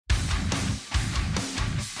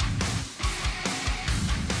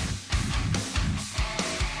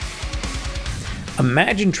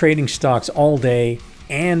Imagine trading stocks all day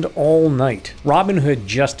and all night. Robinhood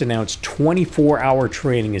just announced 24-hour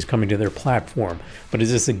trading is coming to their platform, but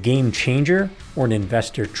is this a game changer or an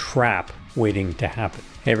investor trap waiting to happen?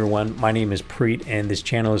 Hey everyone, my name is Preet and this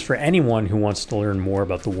channel is for anyone who wants to learn more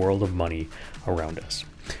about the world of money around us.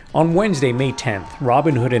 On Wednesday, May 10th,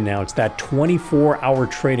 Robinhood announced that 24-hour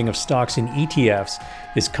trading of stocks and ETFs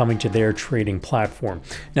is coming to their trading platform.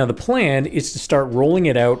 Now, the plan is to start rolling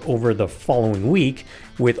it out over the following week,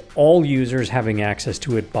 with all users having access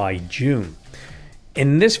to it by June.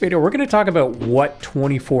 In this video, we're going to talk about what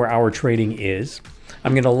 24-hour trading is.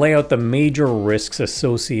 I'm going to lay out the major risks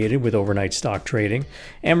associated with overnight stock trading,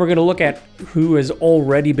 and we're going to look at who has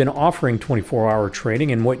already been offering 24-hour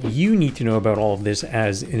trading and what you need to know about all of this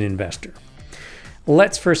as an investor.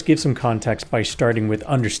 Let's first give some context by starting with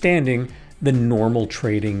understanding the normal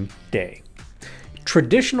trading day.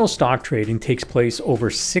 Traditional stock trading takes place over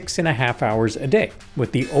 6.5 hours a day,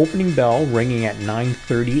 with the opening bell ringing at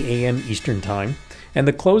 9:30 a.m. Eastern Time and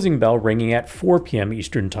the closing bell ringing at 4 p.m.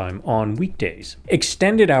 Eastern Time on weekdays.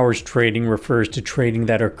 Extended hours trading refers to trading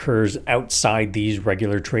that occurs outside these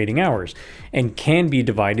regular trading hours and can be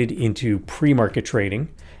divided into pre-market trading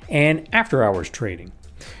and after-hours trading.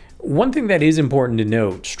 One thing that is important to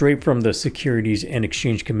note, straight from the Securities and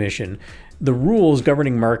Exchange Commission, the rules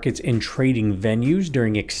governing markets and trading venues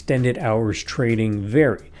during extended hours trading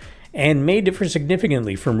vary and may differ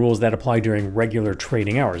significantly from rules that apply during regular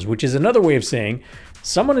trading hours, which is another way of saying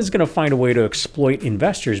someone is going to find a way to exploit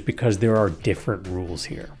investors because there are different rules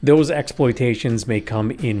here. Those exploitations may come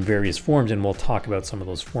in various forms, and we'll talk about some of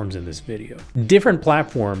those forms in this video. Different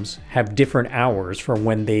platforms have different hours for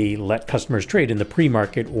when they let customers trade in the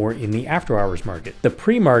pre-market or in the after-hours market. The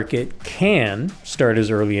pre-market can start as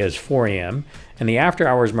early as 4 a.m., and the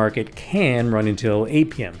after-hours market can run until 8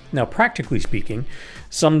 p.m. Now, practically speaking,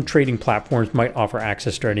 some trading platforms might offer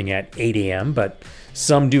access starting at 8 a.m., but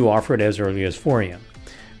some do offer it as early as 4 a.m.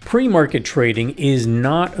 Pre-market trading is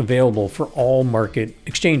not available for all market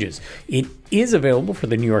exchanges. It is available for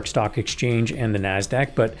the New York Stock Exchange and the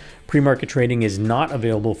NASDAQ, but pre-market trading is not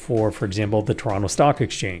available for example, the Toronto Stock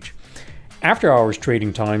Exchange. After-hours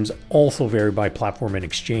trading times also vary by platform and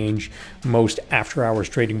exchange. Most after-hours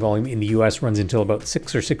trading volume in the US runs until about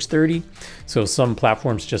 6 or 6:30, so some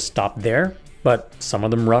platforms just stop there, but some of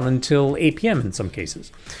them run until 8 p.m. in some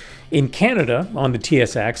cases. In Canada, on the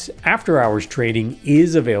TSX, after-hours trading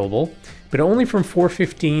is available, but only from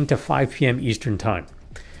 4:15 to 5 p.m. Eastern Time.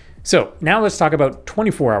 So now let's talk about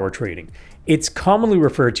 24-hour trading. It's commonly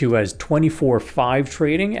referred to as 24/5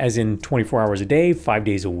 trading, as in 24 hours a day, 5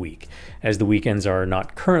 days a week, as the weekends are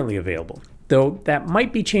not currently available. Though that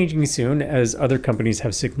might be changing soon, as other companies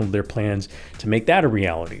have signaled their plans to make that a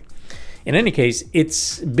reality. In any case,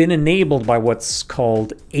 it's been enabled by what's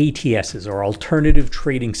called ATSs, or alternative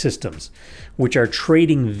trading systems, which are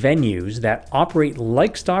trading venues that operate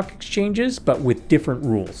like stock exchanges but with different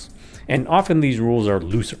rules. And often these rules are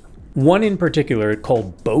looser. One in particular,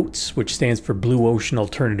 called BOATS, which stands for Blue Ocean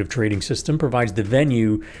Alternative Trading System, provides the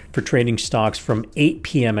venue for trading stocks from 8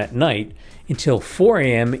 p.m. at night until 4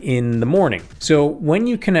 a.m. in the morning. So when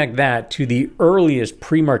you connect that to the earliest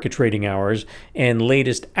pre-market trading hours and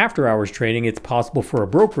latest after-hours trading, it's possible for a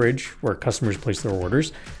brokerage, where customers place their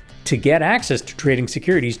orders, to get access to trading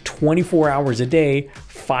securities 24 hours a day,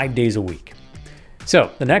 5 days a week.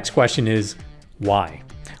 So the next question is, why?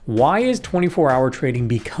 Why is 24-hour trading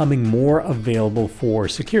becoming more available for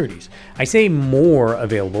securities? I say more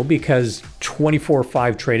available because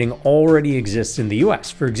 24/5 trading already exists in the US.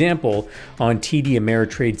 For example, on TD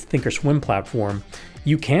Ameritrade's Thinkorswim platform,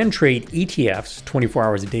 you can trade ETFs 24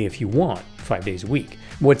 hours a day if you want, 5 days a week.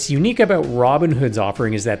 What's unique about Robinhood's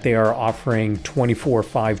offering is that they are offering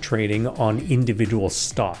 24/5 trading on individual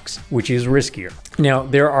stocks, which is riskier. Now,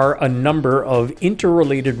 there are a number of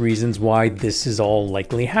interrelated reasons why this is all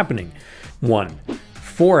likely happening. One,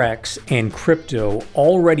 Forex and crypto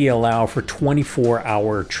already allow for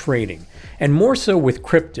 24-hour trading. And more so with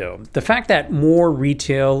crypto. The fact that more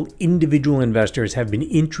retail individual investors have been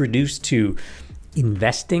introduced to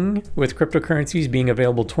investing with cryptocurrencies being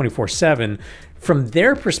available 24/7, from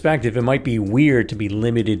their perspective, it might be weird to be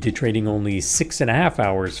limited to trading only 6.5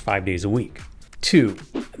 hours, 5 days a week. Two,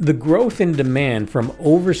 the growth in demand from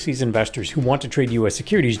overseas investors who want to trade US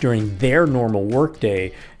securities during their normal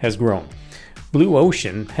workday has grown. Blue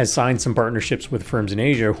Ocean has signed some partnerships with firms in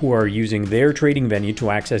Asia who are using their trading venue to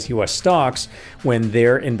access US stocks when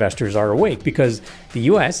their investors are awake, because the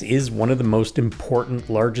US is one of the most important,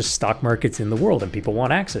 largest stock markets in the world and people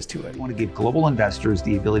want access to it. We want to give global investors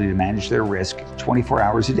the ability to manage their risk 24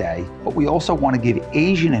 hours a day, but we also want to give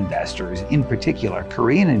Asian investors, in particular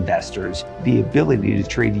Korean investors, the ability to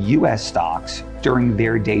trade US stocks during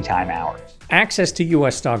their daytime hours. Access to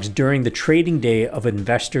US stocks during the trading day of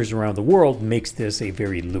investors around the world makes this a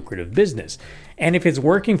very lucrative business. And if it's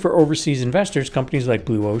working for overseas investors, companies like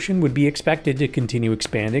Blue Ocean would be expected to continue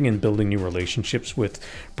expanding and building new relationships with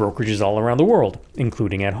brokerages all around the world,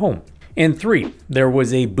 including at home. And 3, there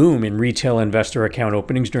was a boom in retail investor account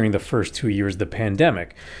openings during the first 2 years of the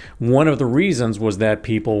pandemic. One of the reasons was that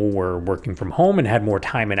people were working from home and had more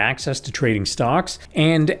time and access to trading stocks.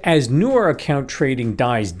 And as newer account trading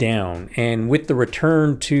dies down, and with the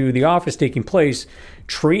return to the office taking place,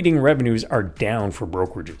 trading revenues are down for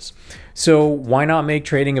brokerages. So why not make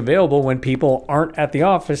trading available when people aren't at the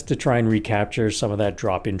office to try and recapture some of that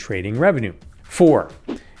drop in trading revenue? 4,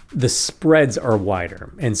 the spreads are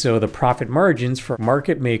wider, and so the profit margins for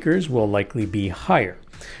market makers will likely be higher.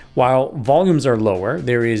 While volumes are lower,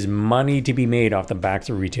 there is money to be made off the backs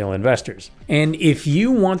of retail investors. And if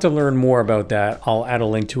you want to learn more about that, I'll add a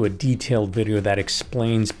link to a detailed video that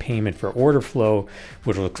explains payment for order flow,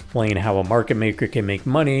 which will explain how a market maker can make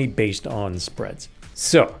money based on spreads.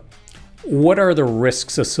 So, what are the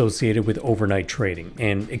risks associated with overnight trading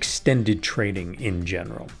and extended trading in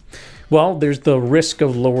general? Well, there's the risk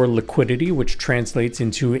of lower liquidity, which translates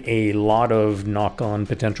into a lot of knock-on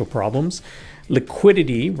potential problems.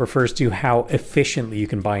 Liquidity refers to how efficiently you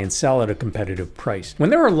can buy and sell at a competitive price. When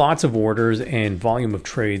there are lots of orders and volume of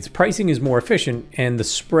trades, pricing is more efficient and the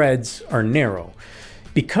spreads are narrow.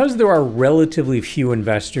 Because there are relatively few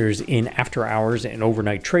investors in after-hours and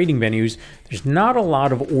overnight trading venues, there's not a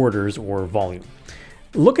lot of orders or volume.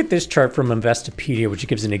 Look at this chart from Investopedia, which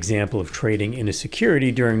gives an example of trading in a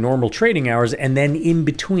security during normal trading hours and then in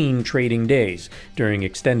between trading days during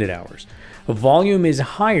extended hours. Volume is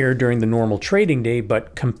higher during the normal trading day,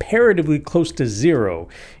 but comparatively close to zero,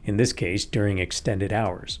 in this case, during extended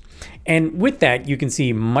hours. And with that, you can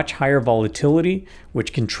see much higher volatility,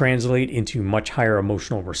 which can translate into much higher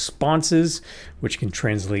emotional responses, which can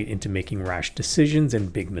translate into making rash decisions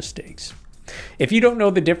and big mistakes. If you don't know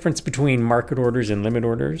the difference between market orders and limit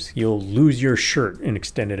orders, you'll lose your shirt in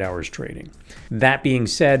extended hours trading. That being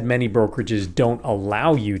said, many brokerages don't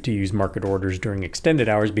allow you to use market orders during extended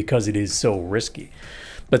hours because it is so risky.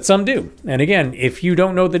 But some do. And again, if you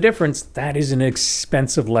don't know the difference, that is an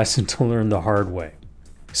expensive lesson to learn the hard way.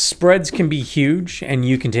 Spreads can be huge, and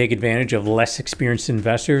you can take advantage of less experienced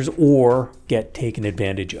investors or get taken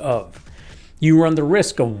advantage of. You run the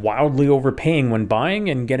risk of wildly overpaying when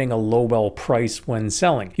buying and getting a lowball price when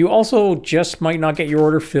selling. You also just might not get your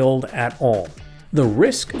order filled at all. The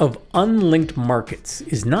risk of unlinked markets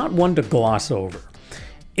is not one to gloss over.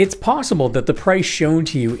 It's possible that the price shown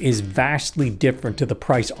to you is vastly different to the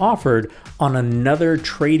price offered on another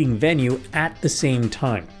trading venue at the same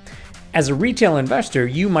time. As a retail investor,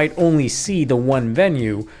 you might only see the one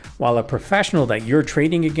venue, while a professional that you're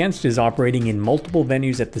trading against is operating in multiple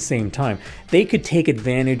venues at the same time. They could take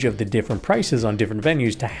advantage of the different prices on different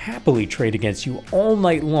venues to happily trade against you all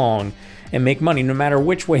night long and make money no matter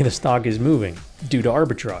which way the stock is moving due to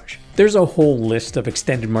arbitrage. There's a whole list of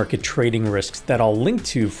extended market trading risks that I'll link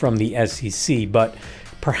to from the SEC, but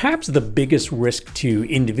perhaps the biggest risk to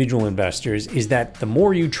individual investors is that the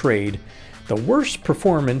more you trade, the worse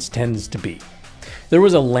performance tends to be. There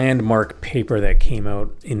was a landmark paper that came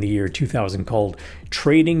out in the year 2000 called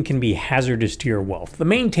Trading Can Be Hazardous to Your Wealth. The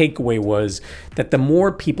main takeaway was that the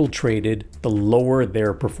more people traded, the lower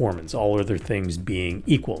their performance, all other things being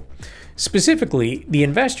equal. Specifically, the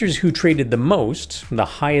investors who traded the most, the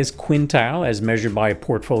highest quintile as measured by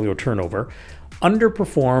portfolio turnover,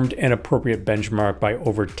 underperformed an appropriate benchmark by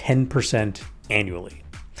over 10% annually.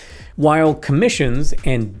 While commissions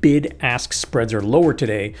and bid-ask spreads are lower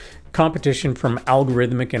today, competition from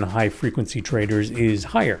algorithmic and high-frequency traders is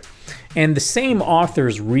higher. And the same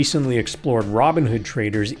authors recently explored Robinhood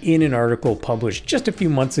traders in an article published just a few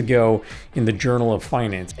months ago in the Journal of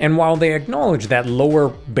Finance. And while they acknowledge that lower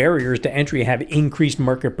barriers to entry have increased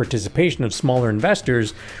market participation of smaller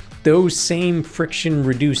investors, those same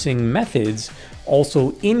friction-reducing methods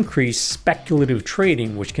also increase speculative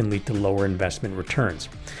trading, which can lead to lower investment returns.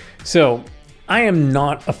 So, I am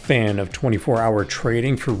not a fan of 24-hour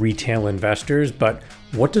trading for retail investors, but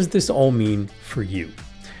what does this all mean for you?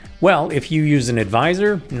 Well, if you use an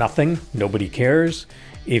advisor, nothing, nobody cares.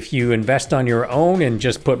 If you invest on your own and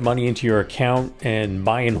just put money into your account and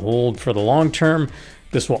buy and hold for the long term,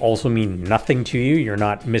 this will also mean nothing to you. You're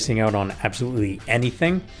not missing out on absolutely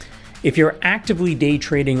anything. If you're actively day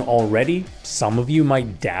trading already, some of you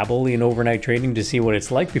might dabble in overnight trading to see what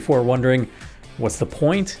it's like before wondering, what's the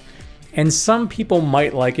point? And some people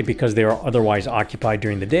might like it because they are otherwise occupied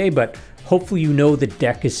during the day, but hopefully you know the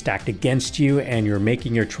deck is stacked against you and you're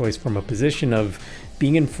making your choice from a position of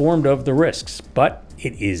being informed of the risks, but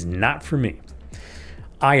it is not for me.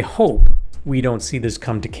 I hope we don't see this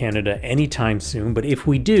come to Canada anytime soon, but if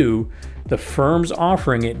we do, the firms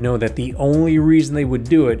offering it know that the only reason they would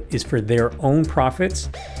do it is for their own profits,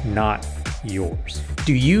 not yours.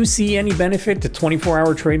 Do you see any benefit to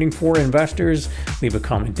 24-hour trading for investors? Leave a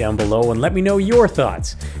comment down below and let me know your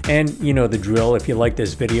thoughts. And you know the drill. If you like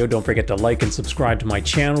this video, don't forget to like and subscribe to my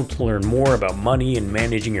channel to learn more about money and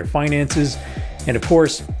managing your finances. And of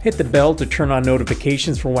course, hit the bell to turn on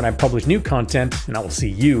notifications for when I publish new content, and I will see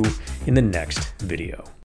you in the next video.